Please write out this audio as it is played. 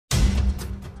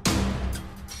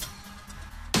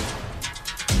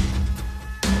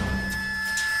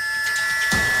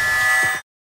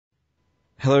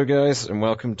Hello guys, and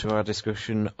welcome to our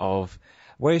discussion of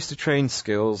ways to train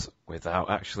skills without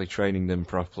actually training them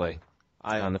properly.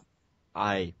 I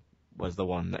was the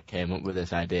one that came up with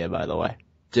this idea, by the way.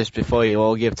 Just before you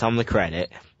all give Tom the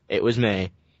credit, it was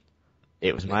me.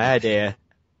 It was my idea.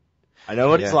 I know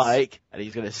what it's like, and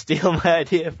he's going to steal my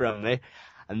idea from me,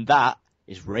 and that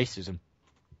is racism.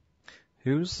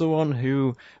 Who's the one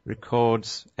who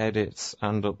records, edits,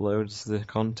 and uploads the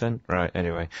content? Right,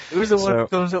 anyway. Who's the one who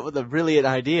comes up with a brilliant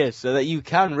idea so that you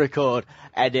can record,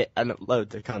 edit, and upload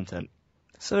the content?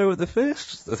 So the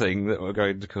first thing that we're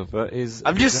going to cover is...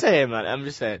 I'm just saying, man. I'm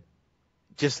just saying.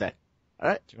 Just say.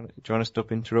 Alright? Do you want to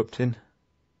stop interrupting?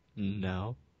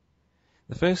 No.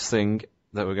 The first thing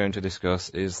that we're going to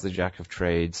discuss is the Jack of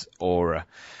Trades aura,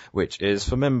 which is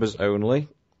for members only.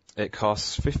 It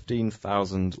costs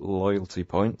 15,000 loyalty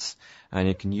points, and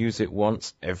you can use it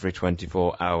once every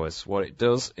 24 hours. What it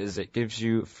does is it gives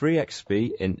you free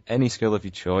XP in any skill of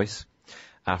your choice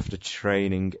after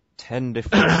training 10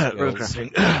 different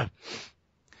skills.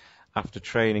 After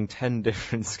training 10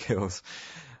 different skills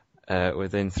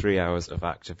within 3 hours of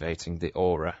activating the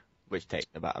aura. Which takes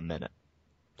about a minute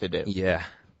to do. Yeah.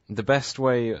 The best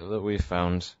way that we've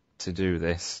found to do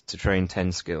this, to train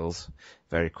 10 skills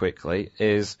very quickly,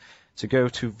 is to go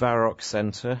to Varrock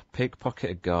Center, pickpocket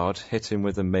a guard, hit him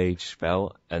with a mage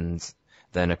spell, and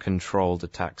then a controlled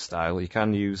attack style. You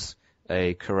can use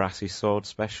a karate sword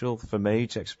special for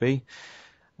mage XP,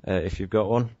 if you've got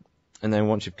one. And then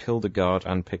once you've killed a guard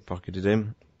and pickpocketed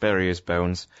him, bury his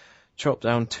bones, chop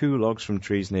down 2 logs from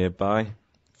trees nearby,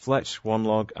 fletch 1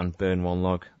 log and burn 1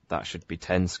 log. That should be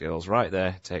 10 skills right there.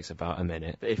 It takes about a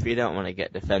minute. But if you don't want to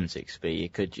get defense XP, you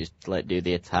could just do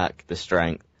the attack, the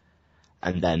strength,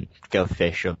 and then go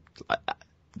fish or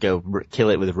kill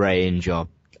it with range or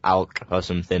alk or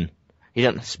something. You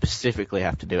don't specifically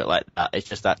have to do it like that. It's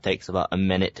just that takes about a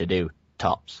minute to do,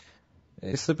 tops.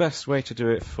 It's the best way to do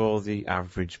it for the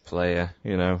average player,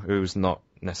 who's not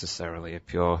necessarily a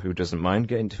pure, who doesn't mind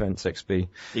getting defense XP.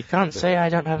 You can't say I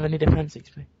don't have any defense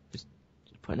XP. Just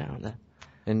put it out there.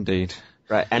 Indeed.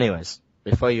 Right, anyways,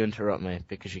 before you interrupt me,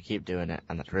 because you keep doing it,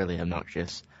 and that's really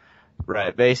obnoxious.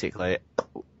 Right, basically,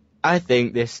 I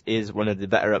think this is one of the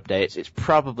better updates. It's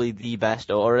probably the best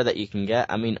aura that you can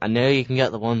get. I mean, I know you can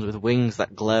get the ones with wings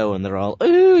that glow, and they're all,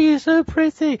 ooh, you're so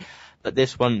pretty. But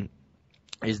this one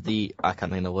is I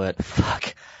can't think of the word.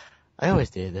 Fuck. I always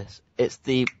do this. It's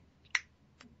the...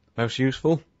 most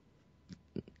useful?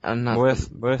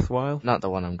 Worthwhile? Not the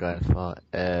one I'm going for.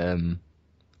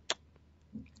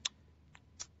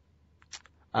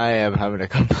 I am having a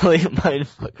complete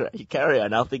mindfuck. Right, you carry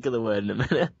on, I'll think of the word in a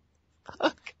minute.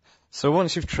 Fuck. So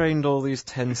once you've trained all these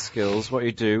 10 skills, what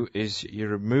you do is you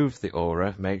remove the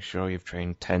aura, make sure you've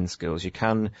trained 10 skills. You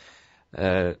can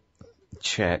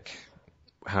check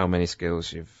how many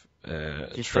skills you've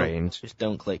trained. Just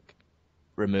don't click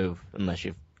remove unless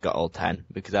you've got all 10,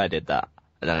 because I did that.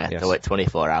 And then I had to wait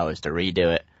 24 hours to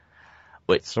redo it.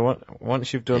 So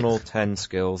once you've done all 10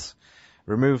 skills,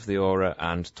 remove the aura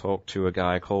and talk to a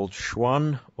guy called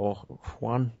Juan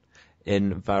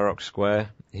in Varrock Square.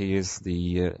 He is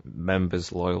the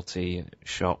members loyalty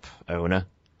shop owner.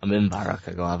 I'm in Varrock.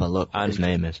 I go have a look what his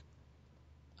name is.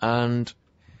 And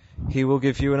he will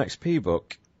give you an XP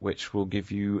book, which will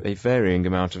give you a varying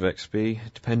amount of XP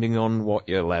depending on what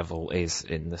your level is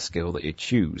in the skill that you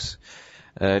choose.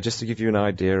 Just to give you an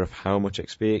idea of how much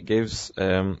XP it gives,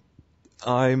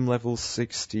 I'm level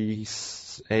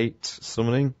 68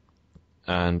 summoning,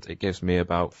 and it gives me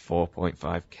about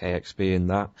 4.5k XP in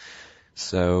that.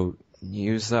 So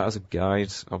use that as a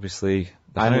guide. Obviously,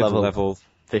 I'm level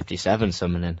 57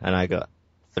 summoning, and I got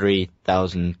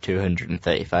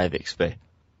 3,235 XP.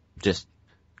 Just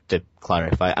to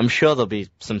clarify, I'm sure there'll be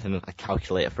something like a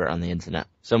calculator for it on the internet.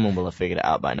 Someone will have figured it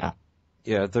out by now.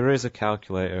 Yeah, there is a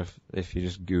calculator if you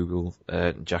just Google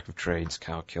Jack of Trades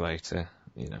calculator.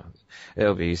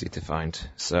 It'll be easy to find.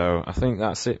 So I think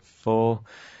that's it for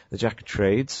the Jack of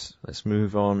Trades. Let's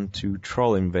move on to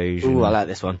Troll Invasion. Ooh, I like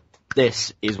this one.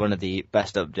 This is one of the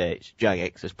best updates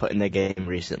Jagex has put in their game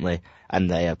recently, and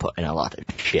they are putting a lot of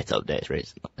shit updates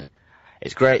recently.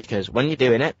 It's great because when you're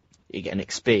doing it, you get an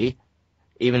XP.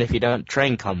 Even if you don't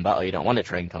train combat or you don't want to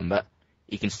train combat,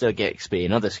 you can still get XP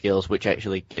in other skills, which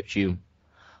actually gives you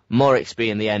more XP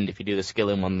in the end if you do the skill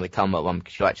in one than the combat one,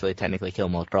 because you actually technically kill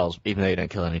more trolls, even though you don't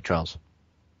kill any trolls.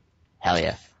 Hell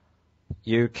yeah.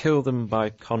 You kill them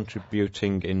by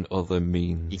contributing in other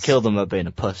means. You kill them by being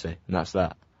a pussy, and that's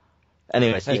that.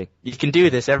 Anyways, you can do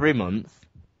this every month.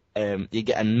 You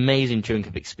get an amazing chunk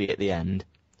of XP at the end.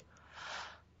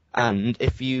 And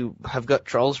if you have got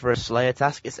trolls for a Slayer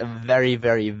task, it's a very,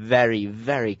 very, very,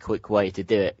 very quick way to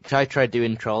do it. Because I tried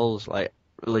doing trolls, like,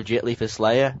 legitly for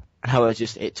Slayer, and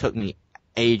it took me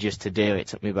ages to do. It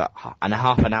took me about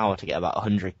half an hour to get about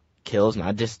 100 kills, and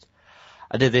I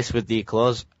did this with the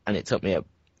claws, and it took me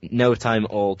no time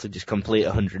at all to just complete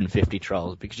 150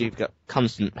 trolls, because you've got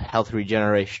constant health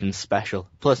regeneration special.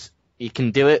 Plus, you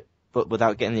can do it, but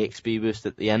without getting the XP boost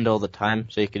at the end all the time,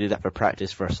 so you can do that for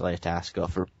practice for a Slayer task or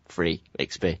for free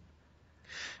XP.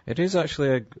 It is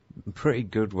actually a pretty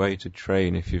good way to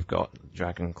train if you've got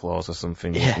dragon claws or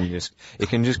something. Yeah. You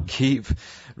can just keep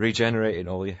regenerating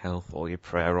all your health, all your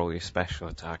prayer, all your special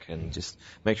attack, and just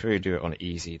make sure you do it on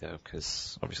easy though,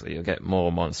 because obviously you'll get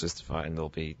more monsters to fight and there'll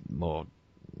be more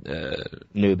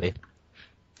newbie.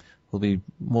 There'll be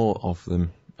more of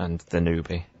them, and the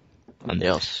newbie. And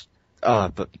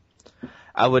but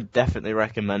I would definitely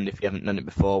recommend, if you haven't done it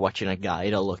before, watching a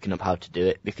guide or looking up how to do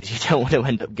it, because you don't want to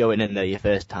end up going in there your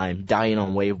first time, dying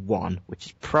on wave 1, which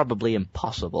is probably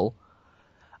impossible,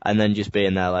 and then just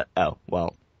being there like, oh,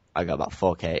 well, I got about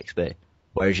 4k XP.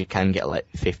 Whereas you can get like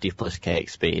 50 plus k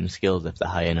XP in skills if they're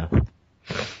high enough.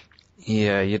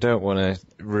 Yeah, you don't want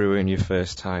to ruin your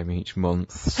first time each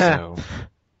month, so...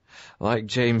 Like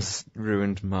James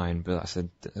ruined mine, but that's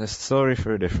a story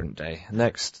for a different day.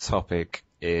 Next topic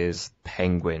is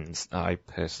penguins. I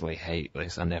personally hate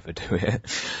this. I never do it.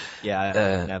 Yeah,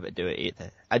 I never do it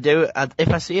either. If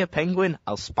I see a penguin,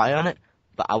 I'll spy on it,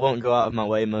 but I won't go out of my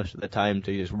way most of the time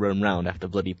to just run round after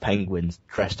bloody penguins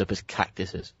dressed up as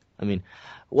cactuses. I mean,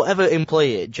 whatever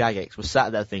employee at Jagex was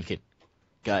sat there thinking,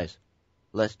 guys,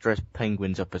 let's dress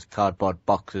penguins up as cardboard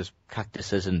boxes,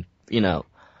 cactuses, and,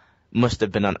 must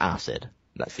have been on acid.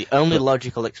 That's the only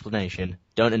logical explanation.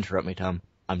 Don't interrupt me, Tom.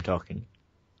 I'm talking.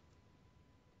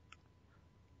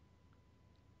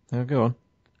 Oh, go on.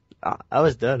 I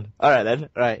was done. Alright then.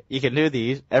 Right. You can do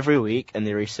these every week, and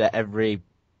they reset every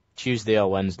Tuesday or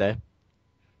Wednesday.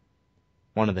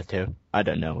 One of the two. I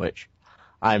don't know which.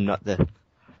 I'm not the...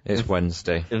 It's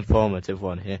Wednesday. Informative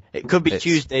one here. It could be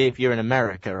Tuesday if you're in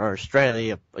America or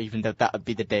Australia, even though that would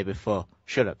be the day before.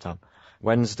 Shut up, Tom.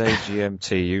 Wednesday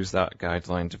GMT, use that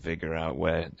guideline to figure out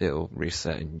where it'll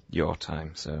reset in your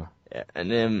time, so... Yeah,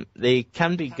 and they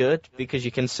can be good because you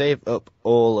can save up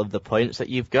all of the points that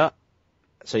you've got,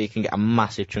 so you can get a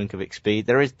massive chunk of XP.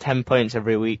 There is 10 points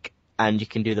every week, and you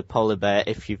can do the polar bear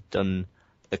if you've done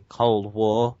the Cold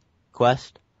War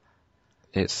quest.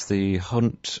 It's the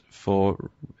hunt for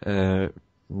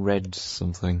red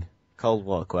something. Cold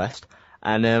War quest.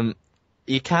 And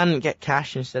you can get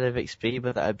cash instead of XP,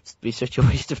 but that would be such a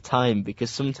waste of time, because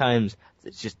sometimes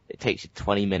it takes you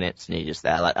 20 minutes and you're just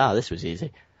there like, oh, this was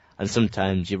easy. And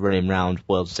sometimes you're running around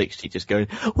World 60 just going,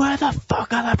 where the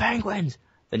fuck are the penguins?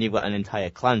 Then you've got an entire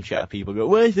clan chat of people go,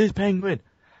 where's this penguin?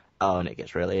 Oh, and it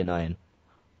gets really annoying.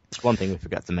 It's one thing we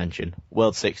forgot to mention.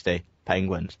 World 60,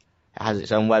 penguins. It has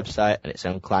its own website and its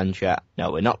own clan chat.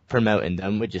 No, we're not promoting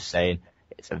them, we're just saying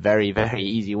it's a very, very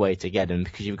easy way to get them,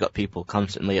 because you've got people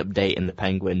constantly updating the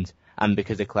penguins, and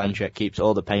because the clan chat keeps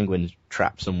all the penguins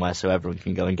trapped somewhere so everyone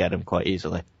can go and get them quite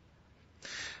easily.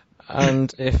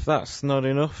 And if that's not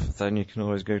enough, then you can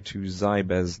always go to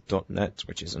zybez.net,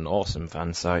 which is an awesome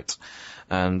fan site,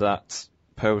 and that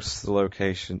posts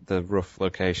the rough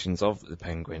locations of the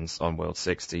penguins on World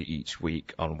 60 each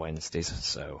week on Wednesdays,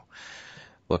 so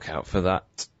look out for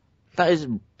that.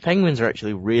 Penguins are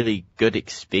actually really good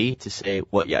XP to say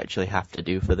what you actually have to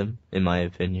do for them, in my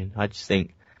opinion. I just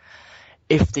think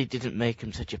if they didn't make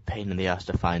them such a pain in the ass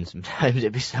to find sometimes,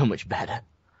 it'd be so much better.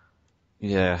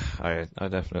 Yeah, I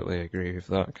definitely agree with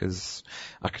that, because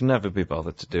I can never be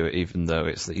bothered to do it, even though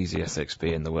it's the easiest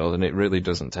XP in the world, and it really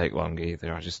doesn't take long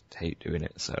either. I just hate doing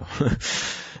it, so...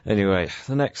 Anyway,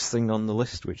 the next thing on the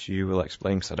list, which you will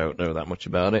explain, because I don't know that much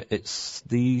about it, it's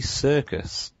the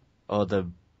circus. Or the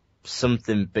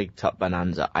something big top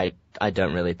bonanza. I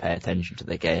don't really pay attention to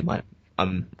the game.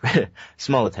 I'm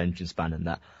small attention span in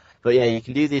that. But yeah, you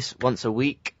can do this once a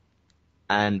week,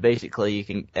 and basically you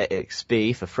can get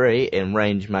XP for free in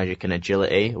range, magic, and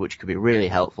agility, which could be really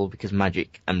helpful because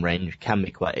magic and range can be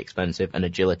quite expensive, and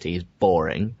agility is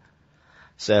boring.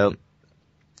 So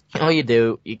all you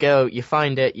do, you go, you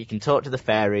find it, you can talk to the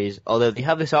fairies, although they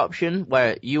have this option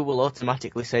where you will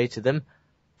automatically say to them,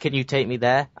 can you take me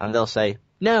there? And they'll say,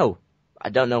 no. I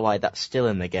don't know why that's still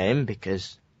in the game,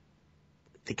 because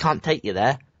they can't take you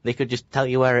there. They could just tell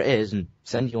you where it is and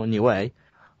send you on your way,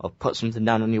 or put something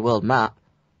down on your world map,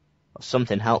 or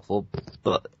something helpful,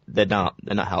 but they're not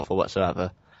helpful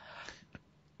whatsoever.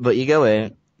 But you go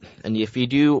in, and if you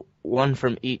do one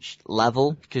from each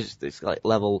level, because it's like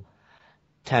level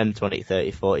 10, 20,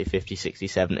 30, 40, 50, 60,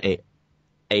 70,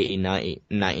 80, 90,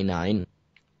 99.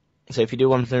 So if you do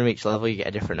one from each level, you get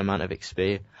a different amount of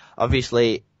XP.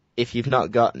 Obviously, if you've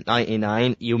not got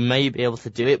 99, you may be able to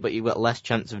do it, but you've got less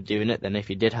chance of doing it than if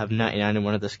you did have 99 in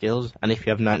one of the skills. And if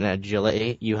you have 99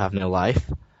 agility, you have no life.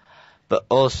 But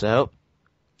also,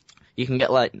 you can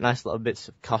get like nice little bits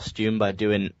of costume by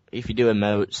doing, if you do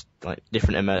emotes, like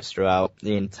different emotes throughout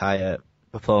the entire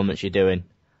performance you're doing,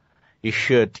 you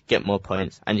should get more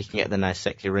points, and you can get the nice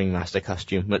sexy ringmaster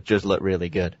costume, which does look really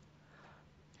good.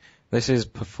 This is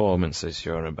performances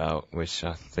you're on about, which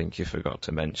I think you forgot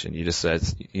to mention. You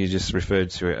just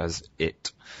referred to it as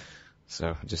it.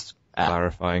 So just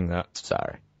clarifying that.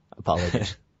 Sorry.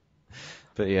 Apologies.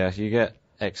 But yeah, you get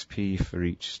XP for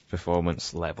each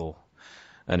performance level,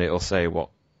 and it'll say what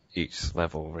each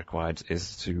level required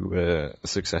is to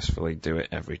successfully do it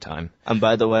every time. And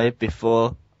by the way,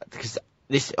 because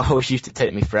this always used to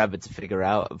take me forever to figure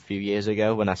out a few years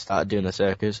ago when I started doing the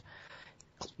circus,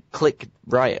 click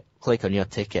on your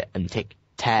ticket and tick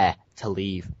tear to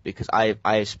leave, because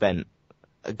I spent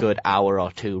a good hour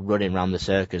or two running around the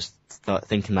circus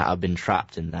thinking that I've been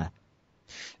trapped in there.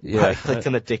 Yeah. Right, click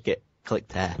on the ticket, click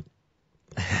tear.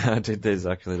 I did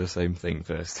exactly the same thing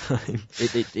first time.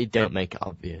 It don't make it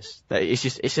obvious.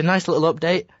 It's a nice little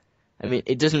update. I mean,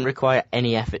 it doesn't require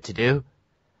any effort to do,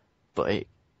 but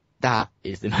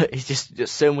it's just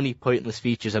so many pointless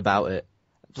features about it.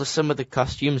 Plus, some of the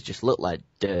costumes just look like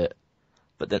dirt.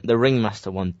 But the Ringmaster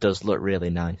one does look really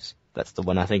nice. That's the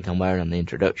one I think I'm wearing on the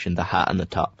introduction, the hat and the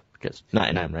top, because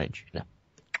 99 range, you know.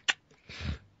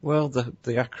 Well,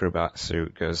 the acrobat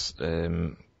suit goes,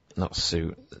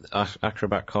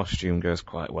 acrobat costume goes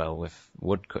quite well with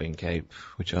woodcutting cape,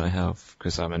 which I have,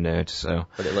 because I'm a nerd, so.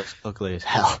 But it looks ugly as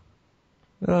hell.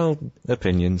 Well,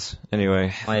 opinions.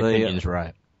 Anyway. My opinion's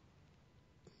right.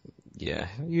 Yeah,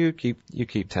 you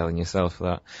keep telling yourself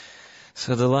that.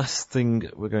 So the last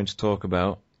thing we're going to talk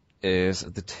about is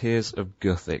the Tears of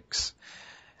Guthix.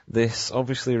 This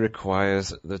obviously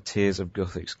requires the Tears of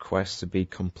Guthix quest to be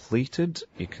completed.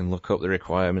 You can look up the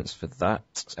requirements for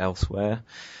that elsewhere.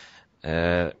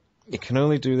 You can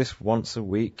only do this once a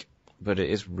week, but it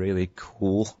is really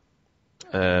cool.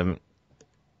 You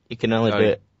can only do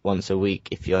it once a week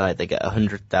if you either get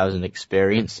 100,000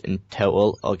 experience in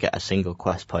total or get a single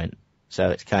quest point. So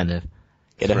it's kind of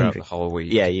get 100 the whole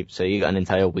week. Yeah, so you got an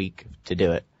entire week to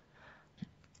do it.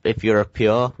 If you're a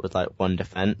pure with like one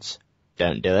defense,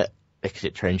 don't do it because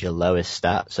it trains your lowest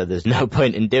stat. So there's no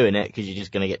point in doing it because you're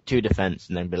just gonna get 2 defense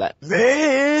and then be like,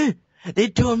 they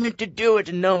told me to do it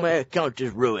and now my account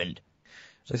is ruined.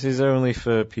 This is only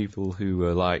for people who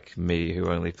are like me,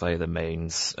 who only play the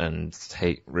mains and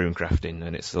hate runecrafting,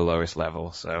 and it's the lowest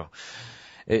level. So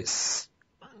it's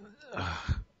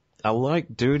I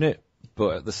like doing it,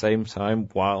 but at the same time,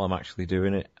 while I'm actually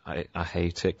doing it, I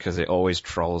hate it because it always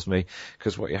trolls me.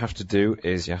 Because what you have to do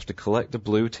is you have to collect the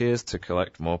blue tiers to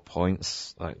collect more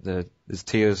points. Like there's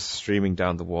tiers streaming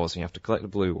down the walls, and you have to collect the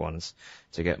blue ones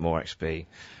to get more XP.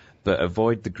 But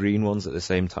avoid the green ones at the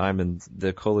same time, and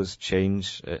the colours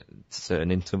change at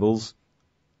certain intervals.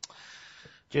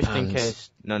 Just in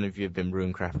case none of you have been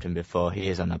runecrafting before, he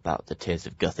is on about the Tears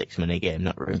of Guthix minigame,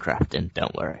 not runecrafting,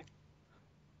 don't worry.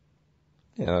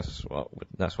 Yeah,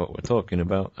 that's what we're talking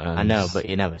about. And I know, but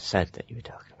you never said that you were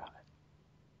talking about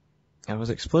it. I was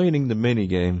explaining the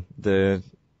minigame, the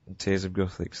Tears of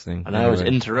Guthix thing. And I was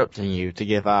interrupting you to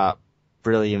give our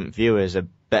brilliant viewers a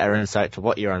better insight to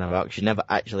what you're on about, because you never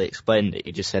actually explained it.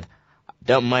 You just said,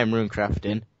 don't mind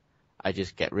runecrafting, I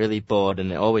just get really bored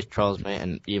and it always trolls me,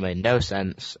 and you made no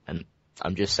sense, and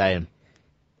I'm just saying.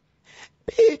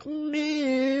 Pick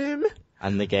me.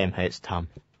 And the game hates Tom.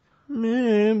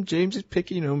 James is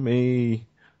picking on me.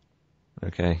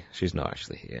 Okay, she's not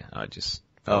actually here. I just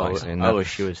felt like saying that. I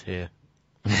wish she was here.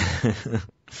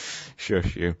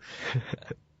 Shush you.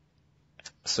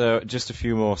 So, just a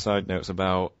few more side notes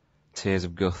about Tears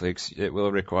of Guthix. It will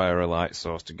require a light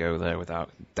source to go there without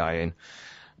dying.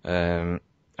 And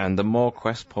the more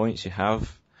quest points you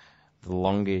have, the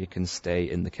longer you can stay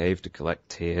in the cave to collect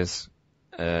tears.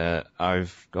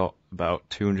 I've got about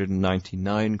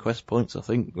 299 quest points, I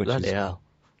think, which is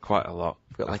quite a lot.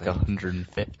 I've got like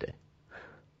 150.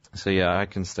 So yeah, I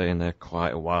can stay in there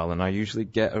quite a while, and I usually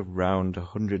get around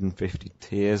 150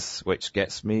 tiers, which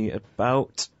gets me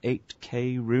about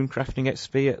 8k runecrafting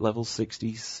XP at level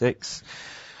 66.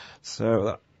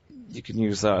 So you can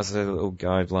use that as a little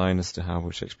guideline as to how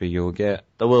much XP you'll get.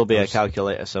 There will be a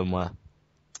calculator somewhere.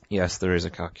 Yes, there is a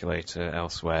calculator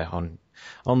elsewhere on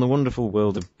the wonderful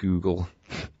world of Google.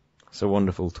 It's a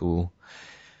wonderful tool.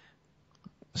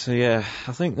 So yeah,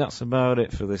 I think that's about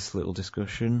it for this little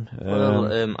discussion.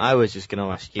 I was just going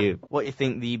to ask you, what do you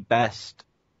think the best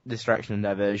distraction and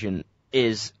diversion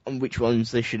is, and which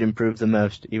ones they should improve the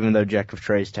most, even though Jack of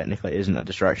Trades technically isn't a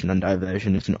distraction and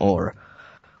diversion, it's an aura.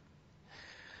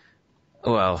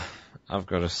 Well, I've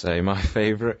got to say, my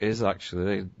favourite is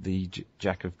actually the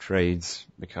Jack of Trades,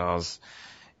 because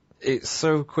it's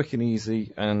so quick and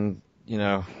easy, and, you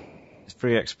know, it's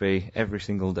free XP every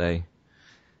single day.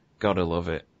 Gotta love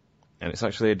it. And it's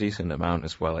actually a decent amount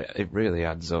as well. It really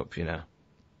adds up, you know.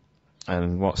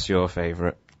 And what's your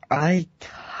favourite? I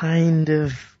kind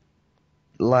of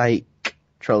like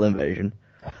Troll Invasion.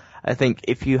 I think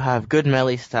if you have good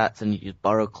melee stats and you just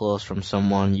borrow claws from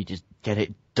someone, you just get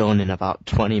it done in about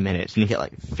 20 minutes and you get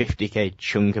like 50k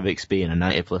chunk of XP and a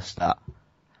 90 plus stat.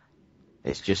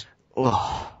 It's just,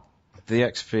 oh. The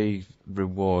XP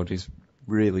reward is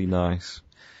really nice,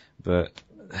 but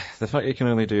the fact you can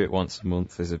only do it once a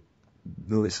month is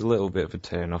it's a little bit of a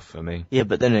turn off for me. Yeah,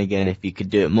 but then again, if you could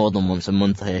do it more than once a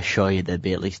month, I assure you there'd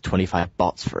be at least 25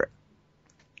 bots for it.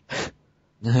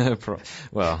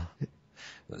 Well,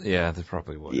 yeah, there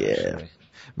probably would. Yeah. Actually.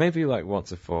 Maybe like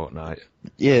once a fortnight.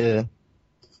 Yeah.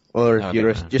 Or if I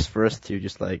you're don't know. just for us to,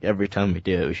 just like every time we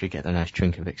do it, we should get a nice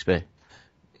chunk of XP.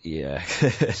 Yeah.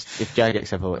 If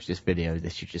Jagex ever watched this video, they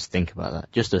should just think about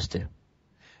that. Just us two.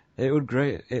 It would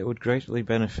greatly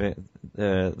benefit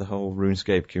the whole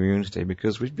RuneScape community,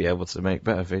 because we'd be able to make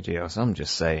better videos. I'm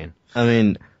just saying. I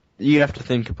mean, you have to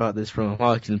think about this from a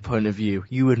marketing point of view.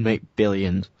 You would make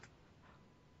billions.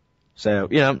 So,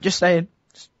 you know, just saying.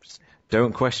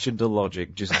 Don't question the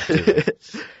logic, just do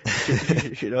it.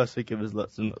 You should also give us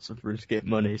lots and lots of RuneScape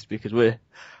monies, because we're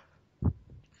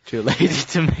too lazy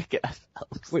to make it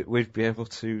ourselves. We'd be able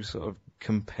to sort of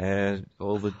compare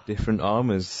all the different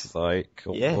armors, like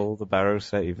all the barrow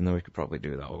set, even though we could probably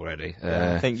do that already.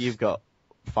 I think you've got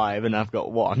 5 and I've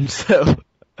got 1, so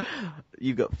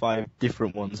you've got 5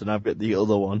 different ones and I've got the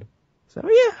other one. So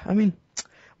yeah, I mean,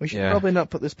 we should probably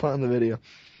not put this part in the video.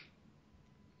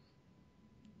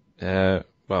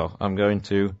 Well, I'm going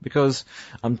to, because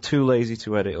I'm too lazy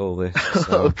to edit all this. So.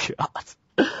 Oh god.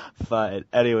 Fine.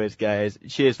 Anyways, guys,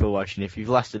 cheers for watching. If you've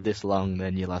lasted this long,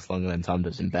 then you last longer than Tom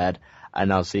does in bed.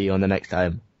 And I'll see you on the next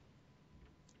time.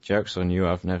 Joke's on you,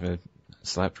 I've never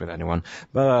slept with anyone.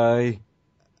 Bye!